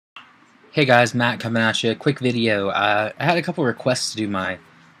Hey guys, Matt coming at you. Quick video. I had a couple requests to do my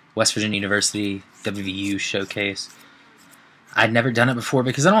West Virginia University WVU Showcase. I'd never done it before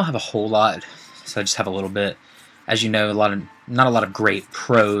because I don't have a whole lot, so I just have a little bit. As you know, not a lot of great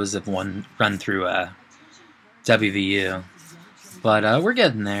pros have run through WVU, but we're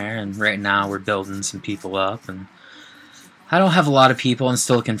getting there. And right now we're building some people up, and I don't have a lot of people. I'm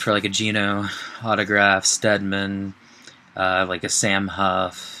still looking for like a Gino autograph, Stedman, like a Sam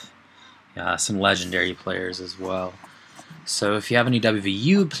Huff. Some legendary players as well. So if you have any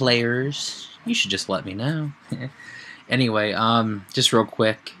WVU players, you should just let me know. Anyway, just real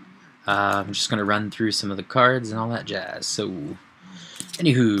quick, I'm just going to run through some of the cards and all that jazz. So,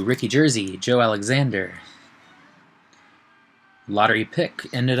 anywho, Ricky Jersey, Joe Alexander. Lottery pick,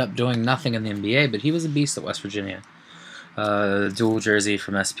 ended up doing nothing in the NBA, but he was a beast at West Virginia. Dual jersey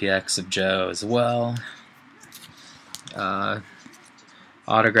from SPX of Joe as well.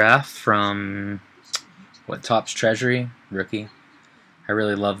 Autograph from Topps Treasury, rookie. I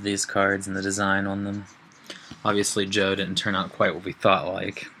really love these cards and the design on them. Obviously Joe didn't turn out quite what we thought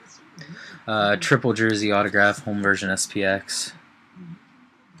like. Triple jersey autograph, home version SPX.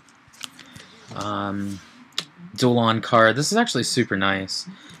 Dual on card. This is actually super nice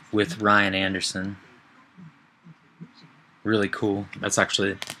with Ryan Anderson. Really cool. That's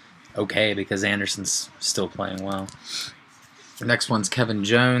actually okay because Anderson's still playing well. The next one's Kevin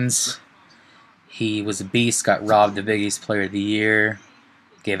Jones. He was a beast, got robbed the Big East Player of the Year,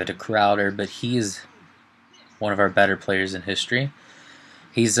 gave it to Crowder, but he's one of our better players in history.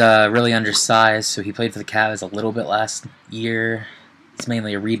 He's really undersized, so he played for the Cavs a little bit last year. He's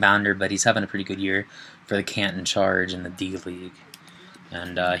mainly a rebounder, but he's having a pretty good year for the Canton Charge in the D League.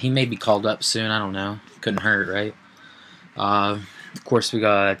 And he may be called up soon, I don't know. Couldn't hurt, right? Of course, we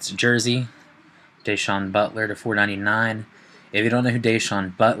got Jersey, Deshaun Butler to 499. If you don't know who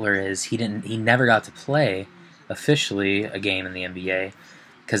Deshaun Butler is, he never got to play officially a game in the NBA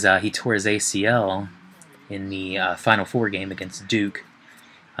because he tore his ACL in the Final Four game against Duke.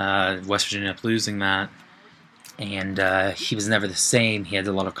 West Virginia ended up losing that, and he was never the same. He had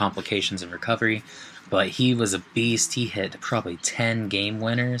a lot of complications in recovery, but he was a beast. He hit probably 10 game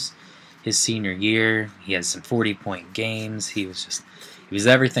winners his senior year. He had some 40-point games. He was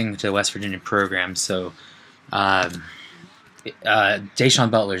everything to the West Virginia program. So.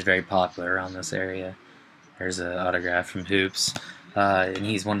 Deshaun Butler is very popular around this area. There's an autograph from Hoops, and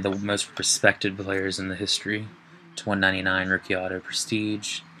he's one of the most respected players in the history. To 199 rookie auto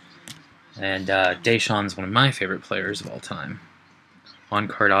prestige, and Deshaun's one of my favorite players of all time. On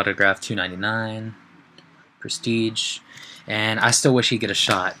card autograph 299 prestige, and I still wish he'd get a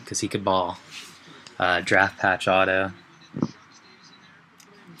shot because he could ball. Draft patch auto.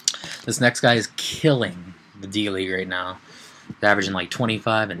 This next guy is killing the D League right now. He's averaging like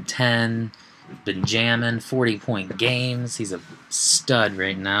 25 and 10. Been jamming 40-point games. He's a stud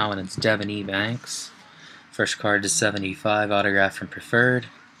right now, and it's Devin E. Banks. First card to 75, autograph from Preferred.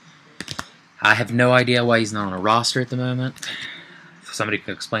 I have no idea why he's not on a roster at the moment. If somebody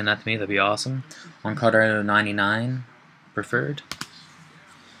could explain that to me, that'd be awesome. On card 99, Preferred.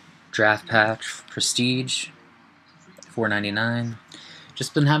 Draft patch Prestige, 499.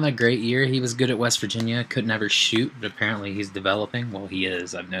 Just been having a great year. He was good at West Virginia. Couldn't ever shoot, but apparently he's developing. Well, he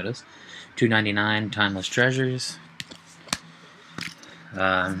is, I've noticed. 299 Timeless Treasures.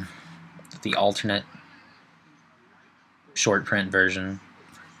 The alternate short print version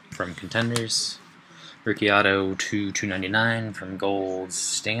from Contenders. Rookie Auto to 299 from Gold's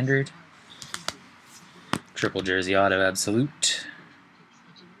Standard. Triple Jersey Auto Absolute.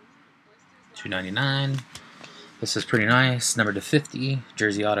 299. This is pretty nice. Number to 50,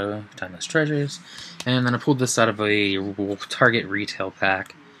 Jersey Auto, Timeless Treasures. And then I pulled this out of a Target retail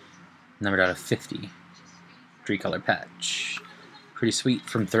pack, numbered out of 50. 3-color patch. Pretty sweet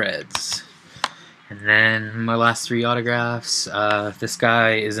from Threads. And then my last 3 autographs. This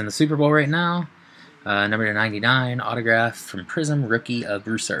guy is in the Super Bowl right now. Number to 99, autograph from Prism, rookie of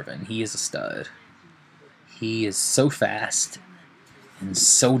Bruce Irvin. He is a stud. He is so fast and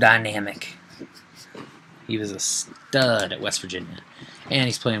so dynamic. He was a stud at West Virginia, and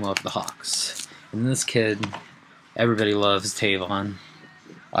he's playing well for the Hawks. And this kid, everybody loves Tavon.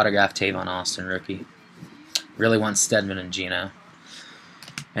 Autograph Tavon Austin, rookie. Really wants Stedman and Gino.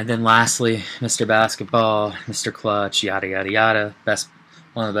 And then lastly, Mr. Basketball, Mr. Clutch, yada yada yada.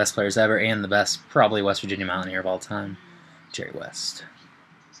 One of the best players ever, and the best, probably West Virginia Mountaineer of all time, Jerry West.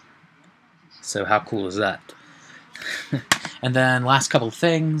 So how cool is that? And then last couple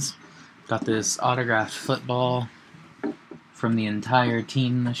things. Got this autographed football from the entire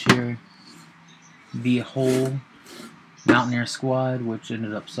team this year. The whole Mountaineer squad, which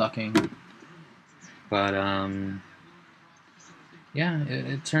ended up sucking. But yeah,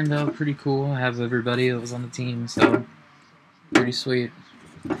 it turned out pretty cool. I have everybody that was on the team, so pretty sweet.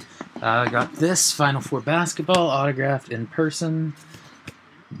 I got this Final Four basketball autographed in person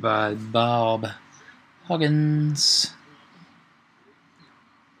by Bob Huggins.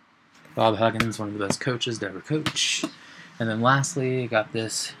 Bob Huggins, one of the best coaches to ever coach. And then lastly, I got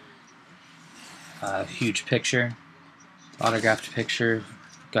this huge picture, autographed picture.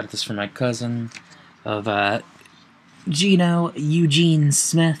 Got this from my cousin of Geno Eugene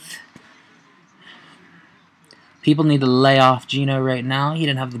Smith. People need to lay off Geno right now. He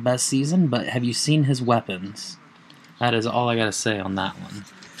didn't have the best season, but have you seen his weapons? That is all I gotta say on that one.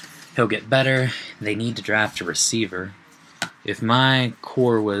 He'll get better. They need to draft a receiver. If my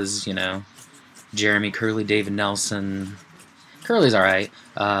core was, you know, Jeremy Curley, David Nelson, Curley's alright.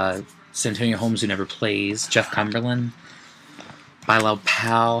 Santonio Holmes, who never plays, Jeff Cumberland, Bilal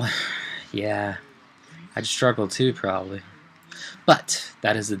Powell, yeah, I'd struggle too, probably. But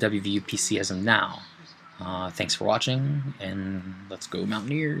that is the WVU PC as of now. Thanks for watching, and let's go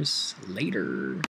Mountaineers. Later.